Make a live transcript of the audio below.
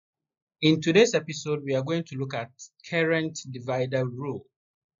In today's episode, we are going to look at current divider rule.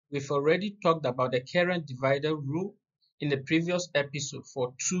 We've already talked about the current divider rule in the previous episode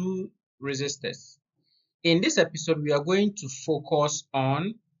for two resistors. In this episode, we are going to focus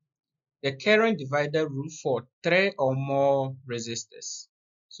on the current divider rule for 3 or more resistors.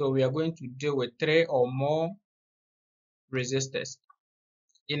 So we are going to deal with 3 or more resistors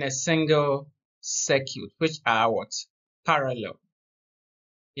in a single circuit, which are what? Parallel.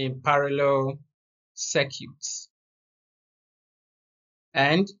 In parallel circuits.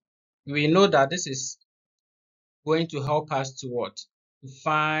 And we know that this is going to help us to what? To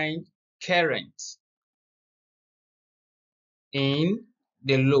find current in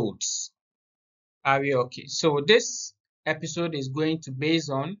the loads. Are we okay? So this episode is going to base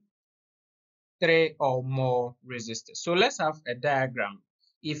on 3 or more resistors. So let's have a diagram.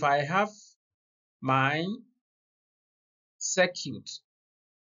 If I have my circuit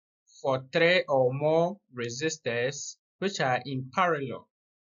for 3 or more resistors which are in parallel,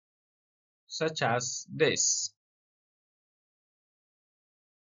 such as this.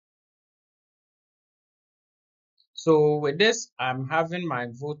 So with this, I'm having my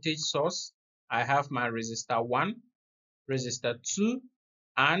voltage source. I have my resistor 1, resistor 2,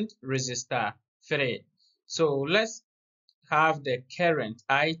 and resistor 3. So let's have the current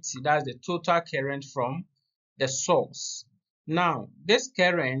IT, that's the total current from the source. Now, this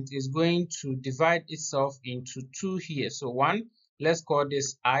current is going to divide itself into 2 here. So one, let's call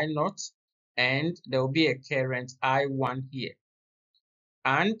this I0, and there will be a current I1 here.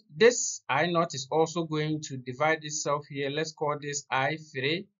 And this I0 is also going to divide itself here. Let's call this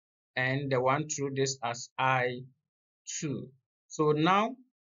I3, and the one through this as I2. So now,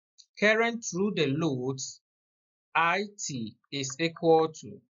 current through the loads IT is equal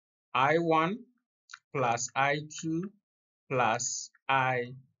to I1 plus I2 plus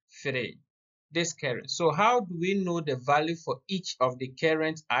I3. This current. So how do we know the value for each of the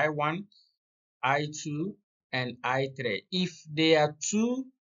current I1, I2, and I3? If they are two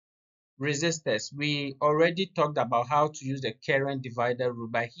resistors, we already talked about how to use the current divider rule.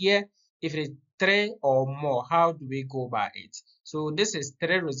 But here, if it is 3 or more, how do we go by it? So this is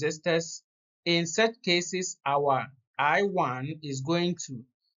 3 resistors. In such cases, our I1 is going to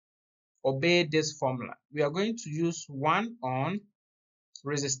obey this formula. We are going to use 1 on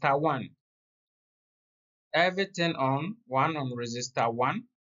resistor 1. Everything on 1 on resistor 1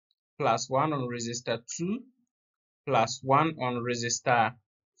 plus 1 on resistor 2 plus 1 on resistor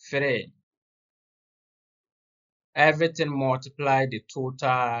 3. Everything multiply the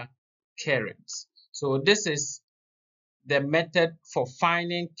total current. So this is the method for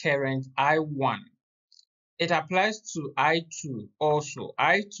finding current I1. It applies to I2 also.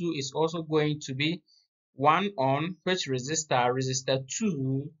 I2 is also going to be 1 on which resistor? Resistor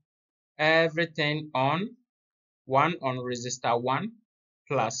 2. Everything on 1 on resistor 1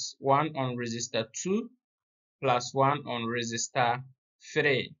 plus 1 on resistor 2 plus 1 on resistor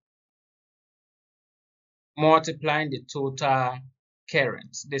 3. Multiplying the total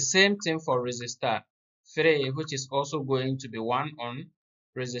current. The same thing for resistor 3, which is also going to be 1 on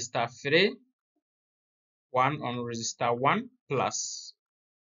resistor 3, 1 on resistor 1 plus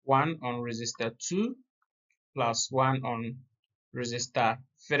 1 on resistor 2 plus 1 on resistor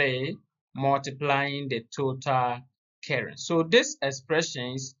 3, multiplying the total current. So these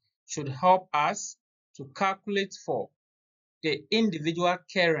expressions should help us to calculate for the individual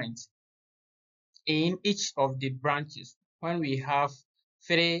current in each of the branches when we have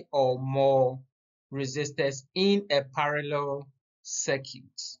 3 or more resistors in a parallel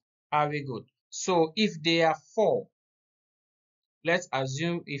circuit. Are we good? So if there are 4, let's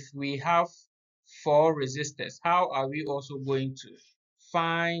assume if we have 4 resistors, how are we also going to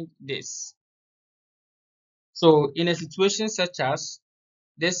find this? So in a situation such as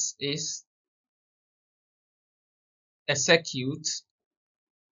this is a circuit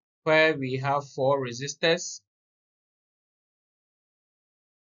where we have 4 resistors.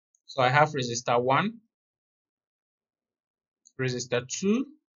 So I have resistor 1, resistor 2,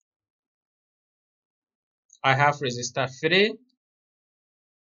 I have resistor 3,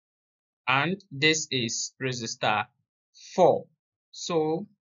 and this is resistor 4. So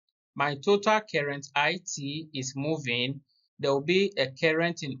my total current IT is moving. There will be a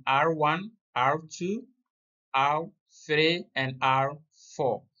current in R1, R2, R3, and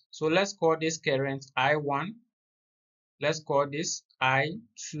R4. So let's call this current I1. Let's call this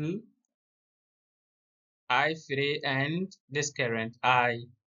I2, I3, and this current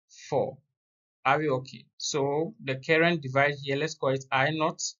I4. Are we okay? So the current divide here, let's call it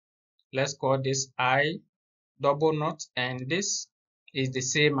I0. Let's call this I double naught, and this is the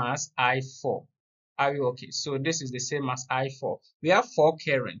same as I4. Are you okay? So this is the same as I4. We have 4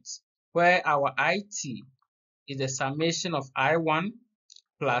 currents where our IT is the summation of I1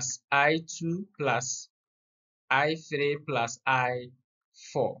 plus I2 plus I3 plus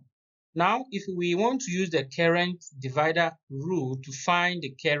I4. Now, if we want to use the current divider rule to find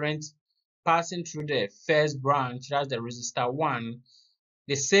the current passing through the first branch, that's the resistor 1,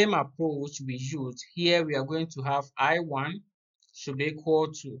 the same approach we used here, we are going to have I1 should be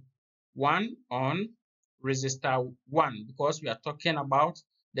equal to 1 on resistor 1 because we are talking about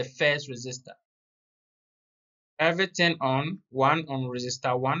the first resistor. Everything on 1 on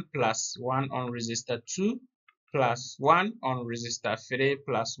resistor 1 plus 1 on resistor 2 plus 1 on resistor 3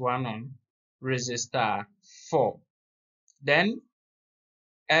 plus 1 on resistor 4. Then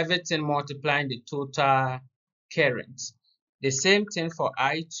everything multiplying the total current. The same thing for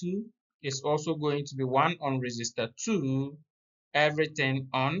I2 is also going to be 1 on resistor 2, everything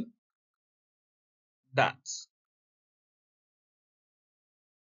on that.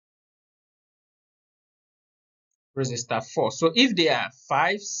 Resistor 4. So if there are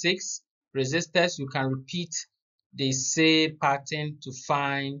 5, 6 resistors, you can repeat the same pattern to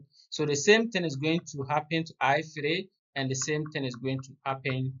find. So the same thing is going to happen to I3 and the same thing is going to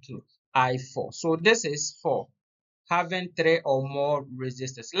happen to I4. So this is for having 3 or more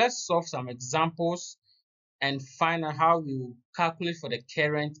resistors. Let's solve some examples and find out how we will calculate for the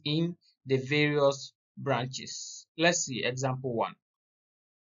current in the various branches. Let's see example 1.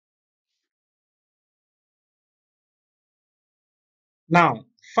 Now,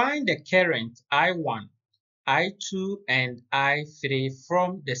 find the current I1, I2, and I3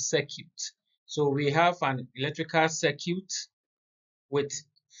 from the circuit. So we have an electrical circuit with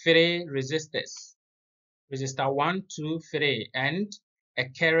 3 resistors, resistor 1, 2, 3, and a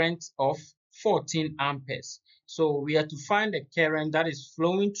current of 14 amperes. So we are to find the current that is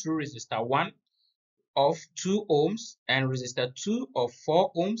flowing through resistor 1 of 2 ohms and resistor 2 of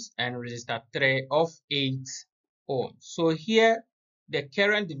 4 ohms and resistor 3 of 8 ohms. So here the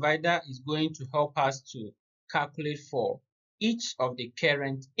current divider is going to help us to calculate for each of the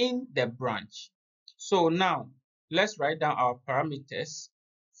current in the branch. So now let's write down our parameters.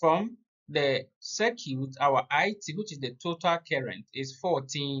 From the circuit, our IT, which is the total current, is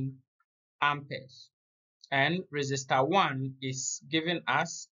 14 amperes and resistor 1 is giving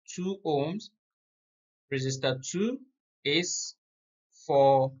us 2 ohms. Resistor 2 is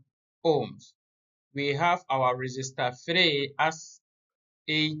 4 ohms. We have our resistor 3 as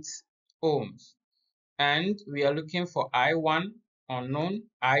 8 ohms. And we are looking for I1 unknown,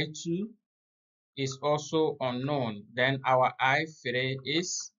 I2 is also unknown. Then our I3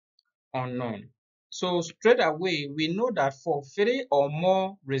 is unknown. So straight away, we know that for 3 or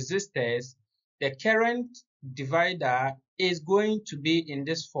more resistors, the current divider is going to be in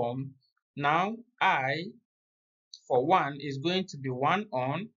this form. Now, I for 1 is going to be 1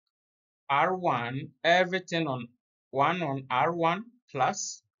 on R1, everything on 1 on R1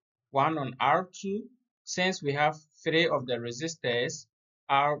 plus 1 on R2. Since we have 3 of the resistors,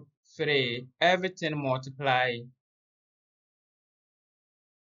 R3, everything multiply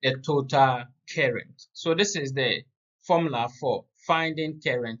the total current. So this is the formula for finding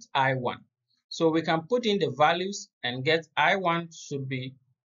current I1. So we can put in the values and get I1 should be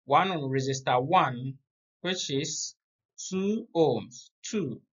 1 on resistor 1, which is 2 ohms,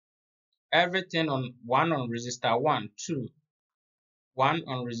 2. Everything on 1 on resistor 1, 2. 1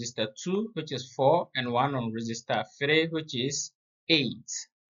 on resistor 2, which is 4, and 1 on resistor 3, which is 8.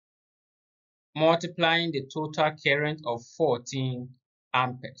 Multiplying the total current of 14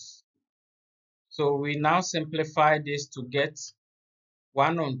 amperes. So we now simplify this to get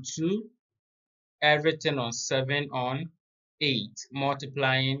 1 on 2, everything on 7 on 8,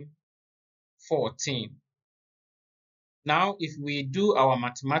 multiplying 14. Now, if we do our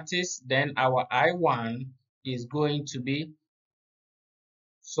mathematics, then our I1 is going to be,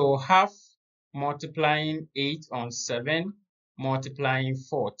 so half multiplying 8 on 7, multiplying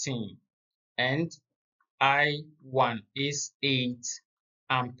 14. And I1 is 8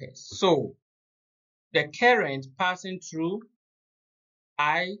 amperes. So the current passing through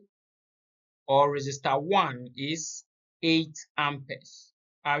I or resistor 1 is 8 amperes.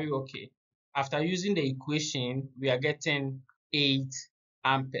 Are we okay? After using the equation, we are getting 8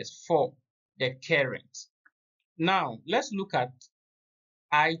 amperes for the current. Now, let's look at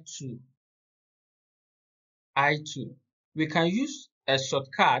I2. I2. We can use a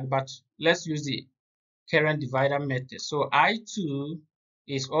shortcut, but let's use the current divider method. So I2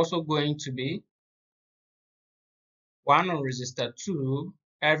 is also going to be 1 on resistor 2,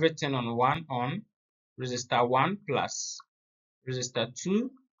 everything on 1 on resistor 1 plus resistor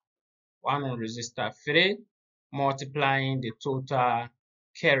 2, 1 on resistor 3, multiplying the total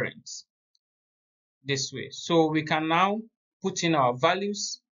current this way. So we can now put in our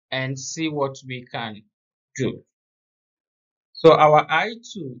values and see what we can do. So our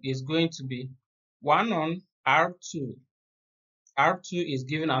I2 is going to be 1 on R2. R2 is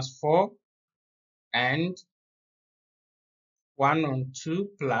giving us 4 and 1 on 2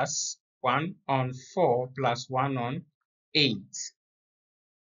 plus 1 on 4 plus 1 on 8.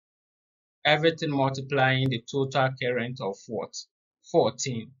 Everything multiplying the total current of what?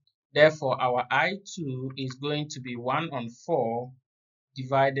 14. Therefore, our I2 is going to be 1 on 4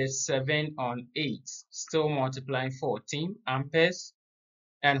 divided 7 on 8, still multiplying 14 amperes.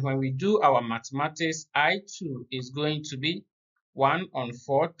 And when we do our mathematics, I2 is going to be 1 on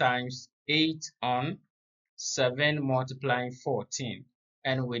 4 times 8 on 7 multiplying 14.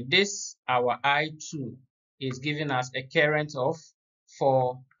 And with this, our I2 is giving us a current of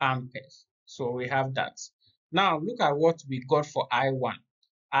 4 amperes. So we have that. Now look at what we got for I1.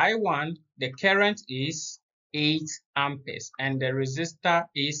 I1, the current is 8 amperes and the resistor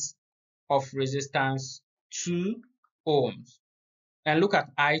is of resistance 2 ohms. And look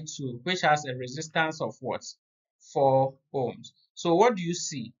at I2, which has a resistance of what? 4 ohms. So what do you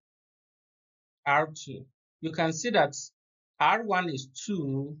see? R2. You can see that R1 is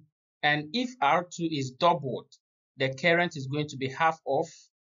 2, and if R2 is doubled, the current is going to be half of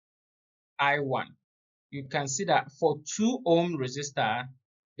I1. You can see that for 2 ohm resistor,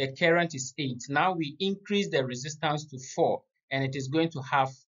 the current is 8. Now we increase the resistance to 4, and it is going to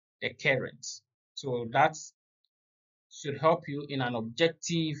have the current. So that should help you in an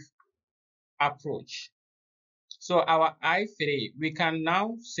objective approach. So our I3, we can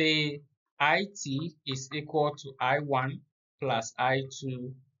now say IT is equal to I1 plus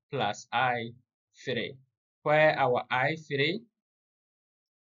I2 plus I3, where our I3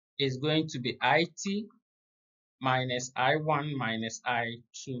 is going to be IT minus I1 minus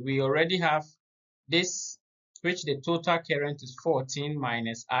I2. We already have this, which the total current is 14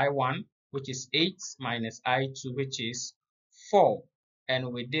 minus I1, which is 8 minus I2, which is 4.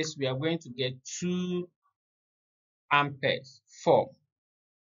 And with this, we are going to get 2 amperes for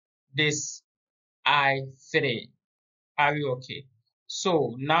this I3. Are you okay?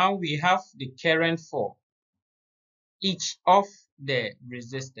 So now we have the current for each of the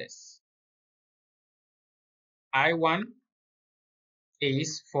resistors. I1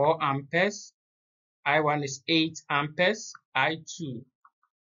 is 4 amperes, I1 is 8 amperes, I2,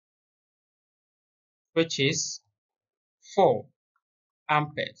 which is 4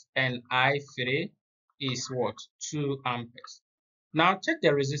 amperes, and I3 is what? 2 amperes. Now check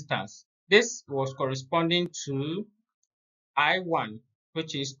the resistance. This was corresponding to I1,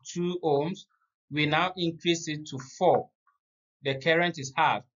 which is 2 ohms. We now increase it to 4. The current is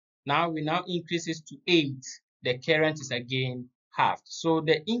halved. Now we now increase it to 8. The current is again halved. So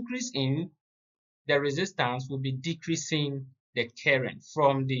the increase in the resistance will be decreasing the current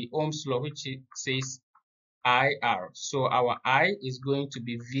from the Ohm's law, which says IR. So our I is going to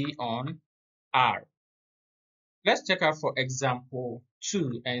be V on R. Let's check out for example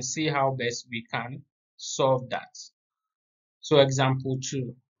 2 and see how best we can solve that. So example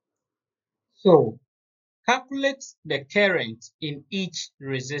 2. So calculate the current in each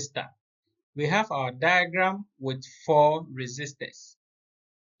resistor. We have our diagram with 4 resistors,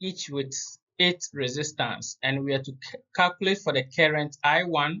 each with 8 resistance, and we are to calculate for the current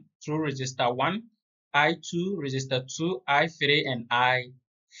I1 through resistor 1, I2, resistor 2, I3, and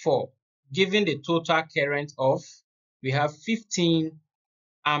I4, given the total current of, we have 15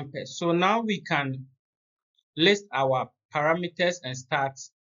 amperes. So now we can list our parameters and start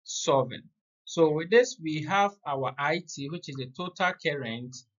solving. So with this, we have our IT, which is the total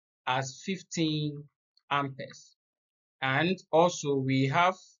current, as 15 amperes. And also we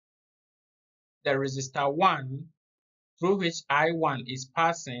have the resistor 1 through which I1 is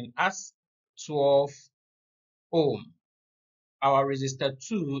passing as 12 ohm. Our resistor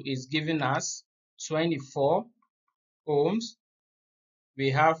 2 is giving us 24 ohms.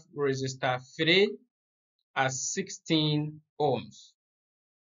 We have resistor 3 as 16 ohms.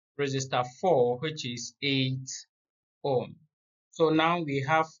 Resistor 4, which is 8 ohm. So now we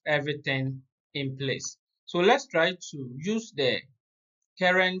have everything in place. So let's try to use the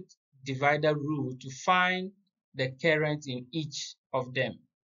current divider rule to find the current in each of them.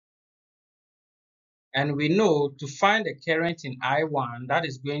 And we know to find the current in I1, that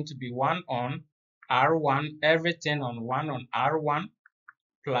is going to be 1 on R1, everything on 1 on R1,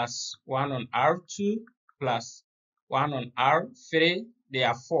 plus 1 on R2, plus 1 on R3, they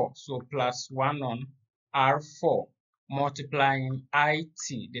are 4, so plus 1 on R4, multiplying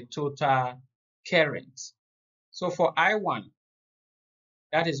IT, the total current. So for I1,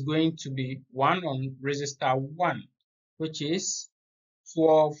 that is going to be 1 on resistor 1, which is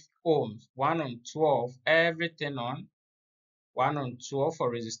 12 ohms. 1 on 12, everything on 1 on 12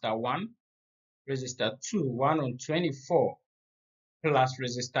 for resistor 1, resistor 2, 1 on 24, plus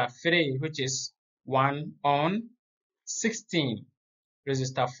resistor 3, which is 1 on 16,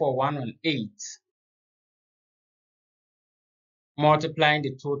 resistor 4, 1 on 8, multiplying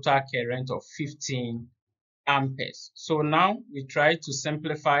the total current of 15 amperes. So now we try to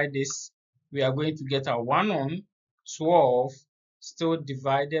simplify this. We are going to get a 1 on 12 still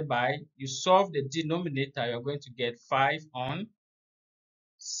divided by, you solve the denominator, you're going to get 5 on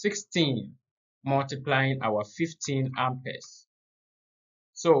 16 multiplying our 15 amperes.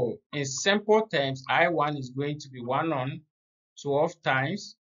 So in simple terms, I1 is going to be 1 on 12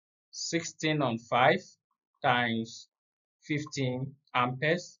 times 16 on 5 times 15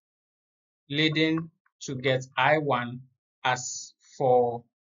 amperes, leading to get I1 as 4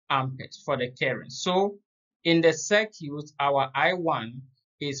 amperes for the current. So in the circuit, our I1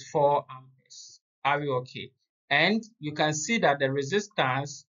 is 4 amperes. Are we okay? And you can see that the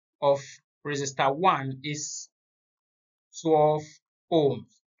resistance of resistor 1 is 12 ohms.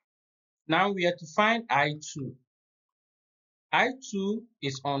 Now we have to find I2. I2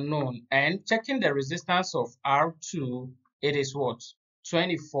 is unknown, and checking the resistance of R2, it is what?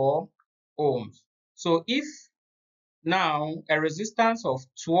 24 ohms. So if now a resistance of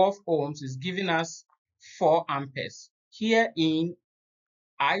 12 ohms is giving us 4 amperes, here in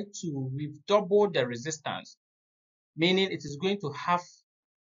I2, we've doubled the resistance, meaning it is going to have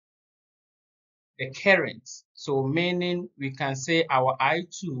the current. So meaning we can say our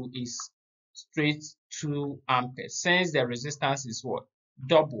I2 is straight 2 amperes. Since the resistance is what?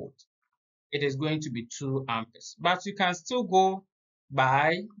 Doubled, it is going to be 2 amperes. But you can still go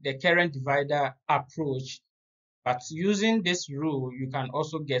by the current divider approach. But using this rule, you can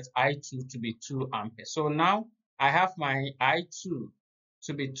also get I2 to be 2 amperes. So now I have my I2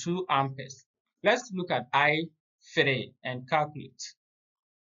 to be 2 amperes. Let's look at I3 and calculate.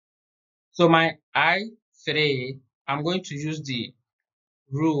 So my I3, I'm going to use the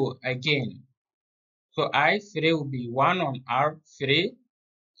rule again. So I3 will be 1 on R3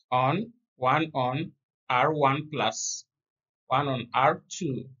 on 1 on R1 plus 1 on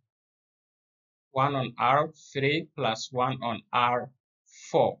R2, 1 on R3 plus 1 on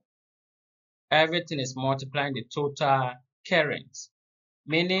R4. Everything is multiplying the total current,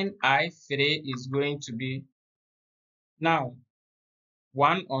 meaning I3 is going to be now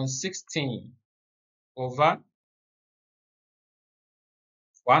 1 on 16 over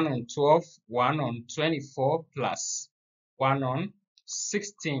 1 on 12, 1 on 24 plus 1 on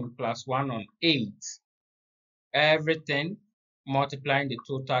 16 plus 1 on 8. Everything multiplying the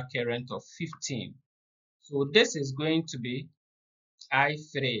total current of 15. So this is going to be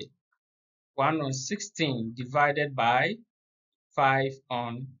I3, 1 on 16 divided by 5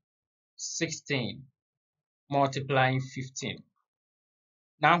 on 16 multiplying 15.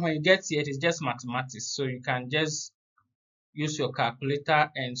 Now when you get here, it is just mathematics, so you can just use your calculator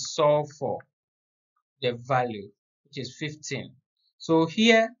and solve for the value, which is 15. So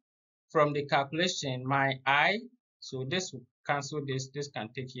here from the calculation, my I, so this will cancel this can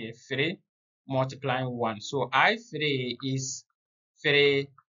take here 3 multiplying 1. So I3 is 3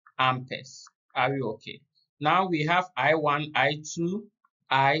 amperes. Are we okay? Now we have I1, I2,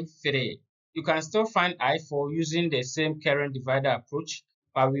 I3. You can still find I4 using the same current divider approach,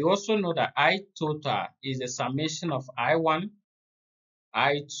 but we also know that I total is the summation of I1,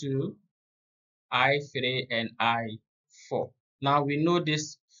 I2, I3, and I4. Now we know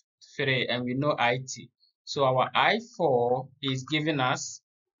this 3 and we know IT. So our I4 is giving us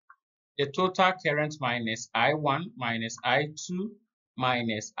the total current minus I1 minus I2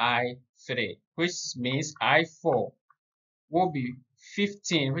 minus I3, which means I4 will be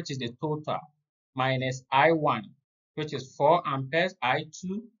 15, which is the total, minus I1, which is 4 amperes,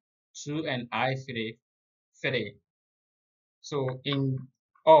 I2, 2, and I3, 3. So in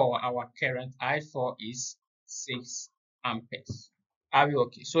all, our current I4 is 6 amperes. Are we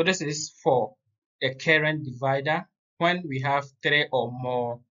okay? So this is for the current divider when we have 3 or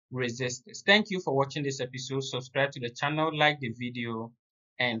more resistors. Thank you for watching this episode. Subscribe to the channel, like the video,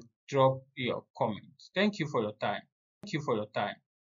 and drop your comments. Thank you for your time.